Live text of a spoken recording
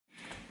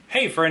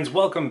Hey friends,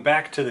 welcome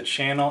back to the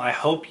channel. I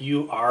hope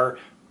you are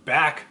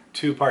back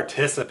to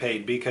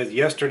participate because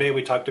yesterday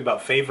we talked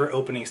about favorite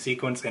opening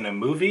sequence in a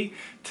movie.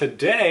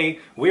 Today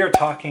we are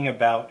talking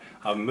about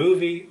a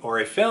movie or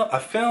a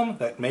film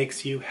that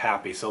makes you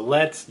happy. So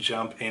let's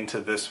jump into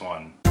this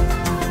one.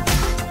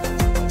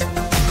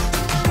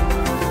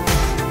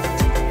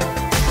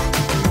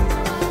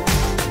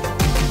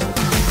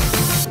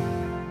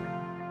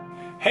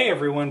 Hey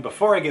everyone,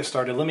 before I get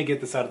started, let me get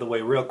this out of the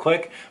way real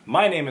quick.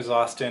 My name is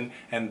Austin,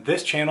 and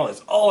this channel is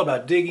all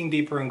about digging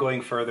deeper and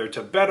going further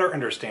to better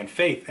understand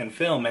faith and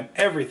film and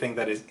everything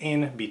that is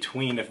in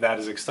between. If that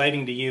is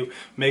exciting to you,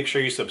 make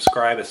sure you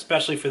subscribe,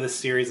 especially for this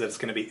series that's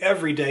going to be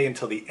every day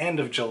until the end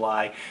of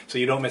July, so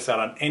you don't miss out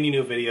on any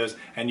new videos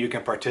and you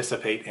can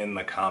participate in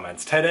the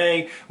comments.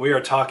 Today, we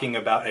are talking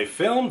about a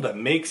film that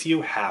makes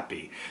you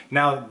happy.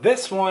 Now,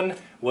 this one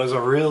was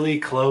a really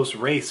close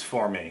race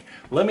for me.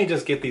 Let me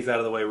just get these out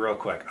of the way real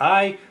quick.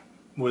 I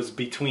was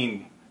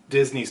between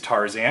Disney's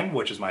Tarzan,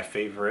 which is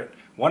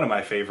one of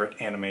my favorite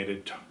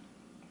animated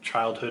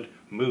childhood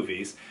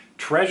movies,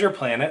 Treasure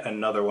Planet,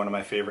 another one of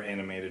my favorite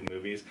animated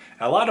movies.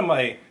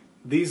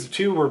 These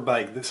two were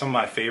like some of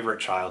my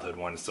favorite childhood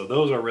ones, so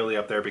those are really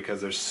up there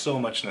because there's so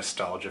much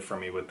nostalgia for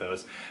me with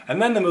those.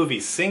 And then the movie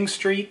Sing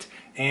Street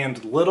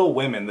and Little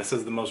Women. This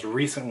is the most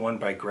recent one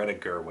by Greta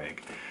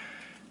Gerwig.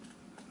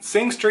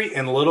 Sing Street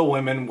and Little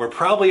Women were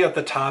probably at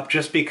the top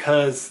just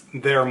because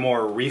they're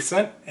more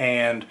recent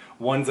and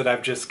ones that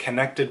I've just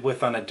connected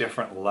with on a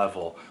different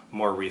level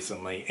more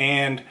recently.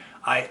 And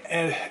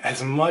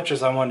as much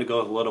as I wanted to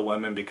go with Little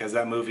Women because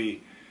that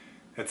movie,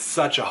 it's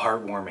such a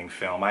heartwarming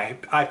film,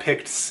 I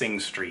picked Sing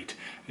Street.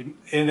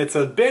 And it's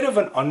a bit of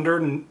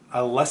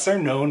a lesser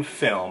known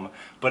film,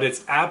 but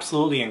it's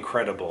absolutely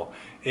incredible.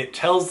 It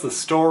tells the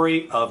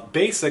story of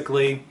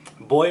basically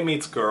boy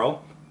meets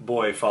girl,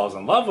 boy falls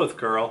in love with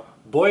girl,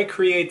 boy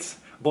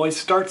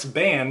starts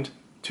band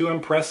to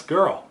impress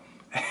girl.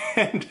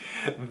 And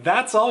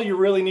that's all you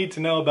really need to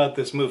know about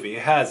this movie.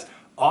 It has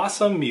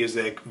awesome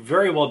music,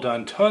 very well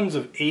done, tons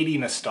of 80s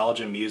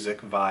nostalgia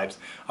music vibes,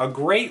 a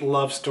great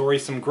love story,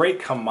 some great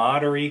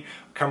camaraderie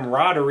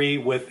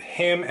with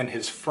him and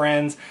his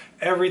friends,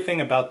 everything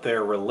about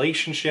their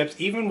relationships,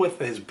 even with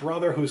his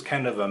brother who's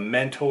kind of a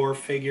mentor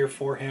figure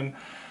for him.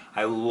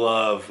 I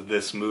love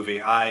this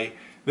movie.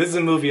 This is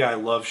a movie I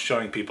love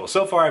showing people.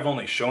 So far I've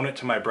only shown it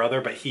to my brother,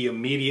 but he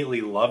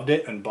immediately loved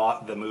it and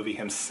bought the movie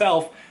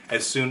himself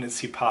as soon as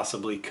he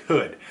possibly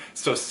could.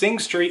 So Sing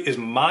Street is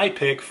my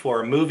pick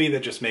for a movie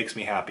that just makes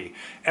me happy.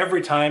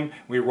 Every time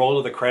we roll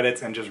to the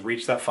credits and just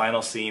reach that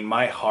final scene,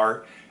 my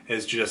heart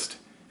is just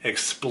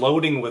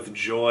exploding with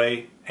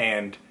joy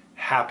and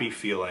happy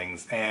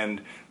feelings. And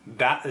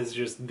that is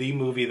just the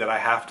movie that I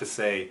have to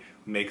say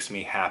makes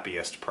me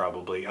happiest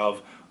probably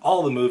of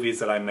all the movies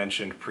that I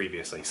mentioned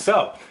previously.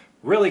 So,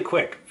 really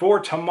quick, for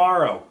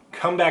tomorrow,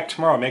 come back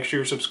tomorrow, make sure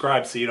you're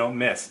subscribed so you don't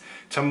miss.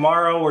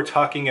 Tomorrow we're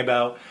talking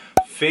about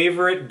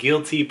favorite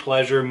guilty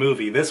pleasure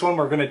movie. This one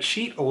we're going to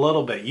cheat a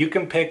little bit. You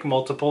can pick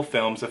multiple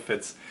films if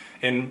it's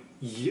in,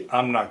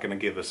 I'm not going to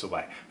give this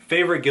away.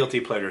 Favorite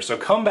guilty pleasure. So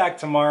come back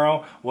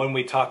tomorrow when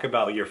we talk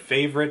about your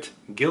favorite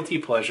guilty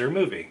pleasure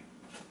movie.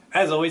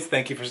 As always,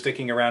 thank you for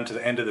sticking around to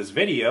the end of this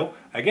video.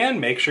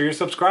 Again, make sure you're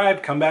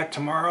subscribed, come back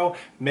tomorrow,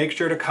 make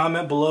sure to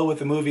comment below with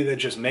a movie that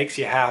just makes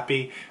you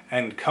happy,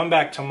 and come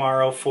back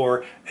tomorrow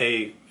for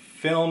a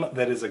film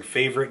that is a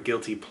favorite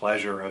guilty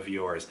pleasure of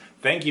yours.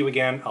 Thank you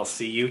again, I'll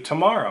see you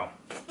tomorrow.